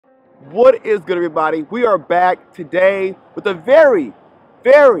What is good, everybody? We are back today with a very,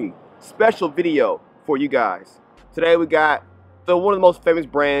 very special video for you guys. Today we got one of the most famous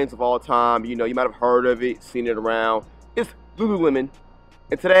brands of all time. You know, you might have heard of it, seen it around. It's Lululemon.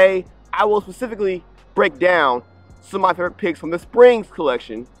 And today I will specifically break down some of my favorite picks from the Springs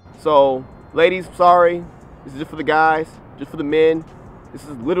collection. So, ladies, sorry, this is just for the guys, just for the men. This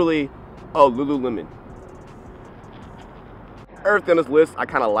is literally Lululemon. Everything on this list I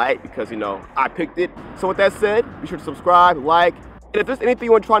kind of like because, you know, I picked it. So with that said, be sure to subscribe, like, and if there's anything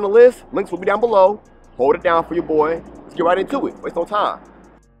you want to try on the list, links will be down below. Hold it down for your boy. Let's get right into it. Waste no time.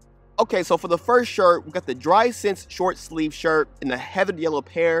 Okay, so for the first shirt, we got the Dry Sense short sleeve shirt in the heathered yellow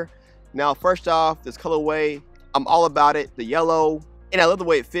pair. Now, first off, this colorway, I'm all about it. The yellow, and I love the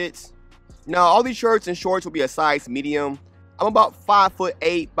way it fits. Now, all these shirts and shorts will be a size medium. I'm about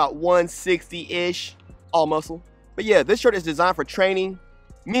 5'8", about 160-ish, all muscle. But yeah, this shirt is designed for training,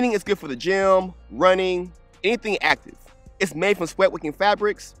 meaning it's good for the gym, running, anything active. It's made from sweat-wicking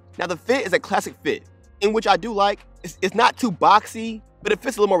fabrics. Now the fit is a classic fit, in which I do like. It's not too boxy, but it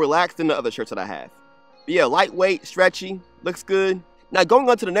fits a little more relaxed than the other shirts that I have. But yeah, lightweight, stretchy, looks good. Now going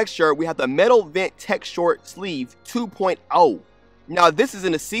on to the next shirt, we have the Metal Vent Tech Short Sleeve 2.0. Now this is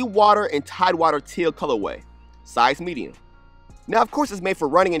in the Seawater and Tidewater Teal colorway, size medium. Now of course it's made for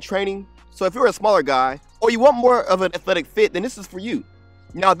running and training, so if you're a smaller guy, or you want more of an athletic fit, then this is for you.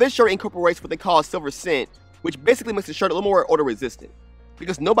 Now this shirt incorporates what they call a silver scent, which basically makes the shirt a little more odor resistant,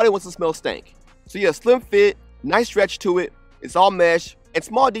 because nobody wants to smell stank. So yeah, slim fit, nice stretch to it, it's all mesh, and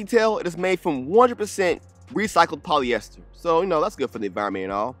small detail, it is made from 100% recycled polyester. So, you know, that's good for the environment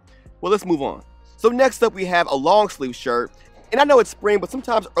and all. Well, let's move on. So next up we have a long sleeve shirt, and I know it's spring, but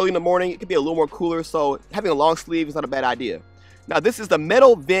sometimes early in the morning, it can be a little more cooler, so having a long sleeve is not a bad idea. Now this is the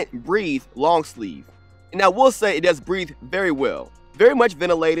Metal Vent Breathe long sleeve. And I will say it does breathe very well. Very much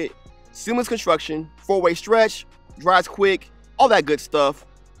ventilated, seamless construction, 4-way stretch, dries quick, all that good stuff.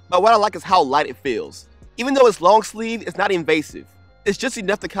 But what I like is how light it feels. Even though it's long sleeve, it's not invasive. It's just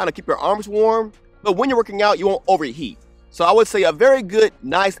enough to kind of keep your arms warm, but when you're working out, you won't overheat. So I would say a very good,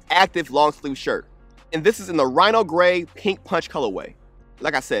 nice, active long sleeve shirt. And this is in the Rhino Gray Pink Punch colorway.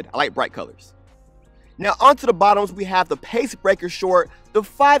 Like I said, I like bright colors. Now onto the bottoms, we have the Pace Breaker Short, the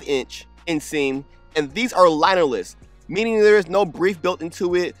 5-inch inseam, and these are linerless, meaning there is no brief built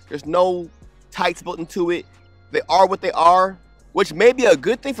into it, there's no tights built into it. They are what they are, which may be a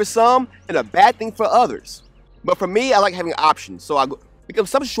good thing for some and a bad thing for others. But for me, I like having options. So because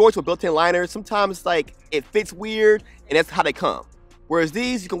some shorts with built-in liners, sometimes like it fits weird and that's how they come. Whereas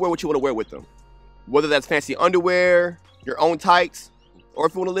these, you can wear what you want to wear with them. Whether that's fancy underwear, your own tights, or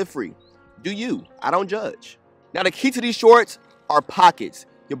if you want to live free. Do you, I don't judge. Now the key to these shorts are pockets.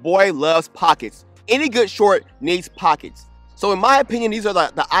 Your boy loves pockets. Any good short needs pockets. So in my opinion, these are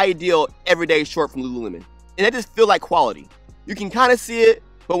the ideal everyday short from Lululemon. And they just feel like quality. You can kind of see it,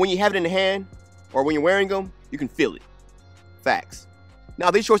 but when you have it in the hand, or when you're wearing them, you can feel it. Facts. Now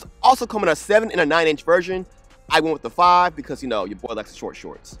these shorts also come in a 7 and a 9-inch version. I went with the 5 because, you know, your boy likes the short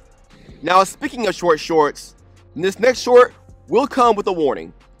shorts. Now speaking of short shorts, this next short will come with a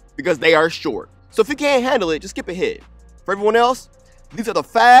warning because they are short. So if you can't handle it, just skip ahead. For everyone else, these are the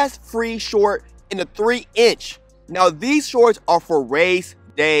Fast Free Short in the 3-inch. Now these shorts are for race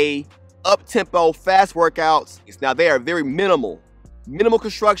day, up-tempo, fast workouts. Now they are very minimal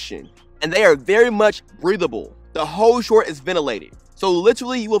construction, and they are very much breathable. The whole short is ventilated, so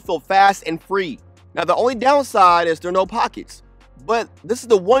literally you will feel fast and free. Now the only downside is there are no pockets, but this is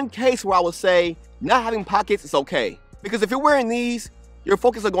the one case where I would say not having pockets is okay, because if you're wearing these, your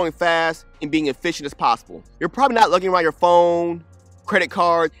focus on going fast and being efficient as possible. You're probably not lugging around your phone, credit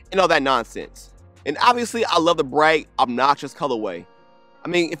card, and all that nonsense. And obviously, I love the bright, obnoxious colorway. I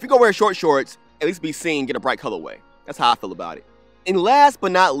mean, if you're gonna wear short shorts, at least be seen, get a bright colorway. That's how I feel about it. And last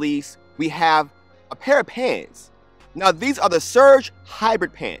but not least, we have a pair of pants. Now, these are the Surge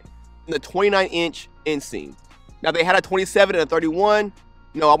Hybrid Pant in the 29-inch inseam. Now, they had a 27 and a 31.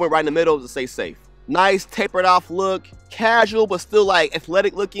 You know, I went right in the middle to stay safe. Nice, tapered off look, casual, but still like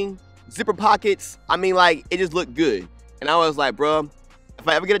athletic looking. Zipper pockets, I mean, like, it just looked good. And I was like, bruh, if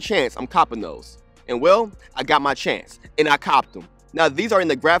I ever get a chance, I'm copping those. And well, I got my chance, and I copped them. Now these are in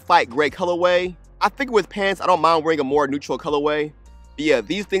the graphite gray colorway. I figure with pants, I don't mind wearing a more neutral colorway. But yeah,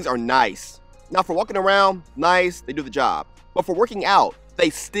 these things are nice. Now for walking around, nice, they do the job. But for working out, they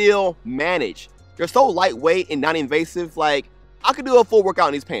still manage. They're so lightweight and non-invasive, like, I could do a full workout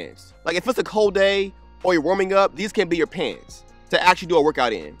in these pants. Like if it's a cold day, or you're warming up, these can be your pants to actually do a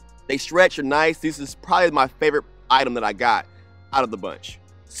workout in. They stretch, are nice. This is probably my favorite item that I got out of the bunch.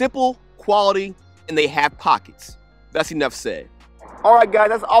 Simple, quality, and they have pockets. That's enough said. Alright guys,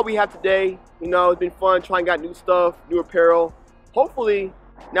 that's all we have today. You know, it's been fun trying out new stuff, new apparel. Hopefully,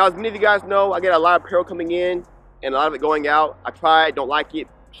 now as many of you guys know, I get a lot of apparel coming in and a lot of it going out. I try it, don't like it,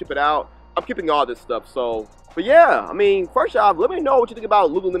 ship it out. I'm keeping all this stuff, so. But yeah, I mean, first off, let me know what you think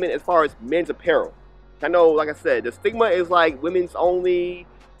about Lululemon as far as men's apparel. I know, like I said, the stigma is like women's only.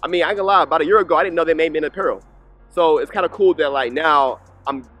 I mean, I ain't gonna lie, about a year ago, I didn't know they made men apparel. So it's kind of cool that like now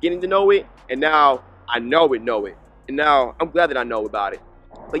I'm getting to know it, and now I know it. And now I'm glad that I know about it.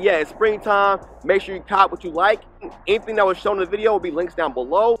 But yeah, it's springtime. Make sure you cop what you like. Anything that was shown in the video will be links down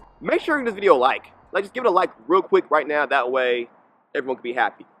below. Make sure you give this video a like. Like, just give it a like real quick right now. That way, everyone can be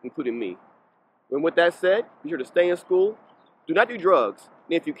happy, including me. And with that said, be sure to stay in school. Do not do drugs.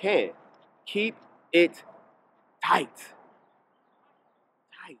 And if you can, keep it tight.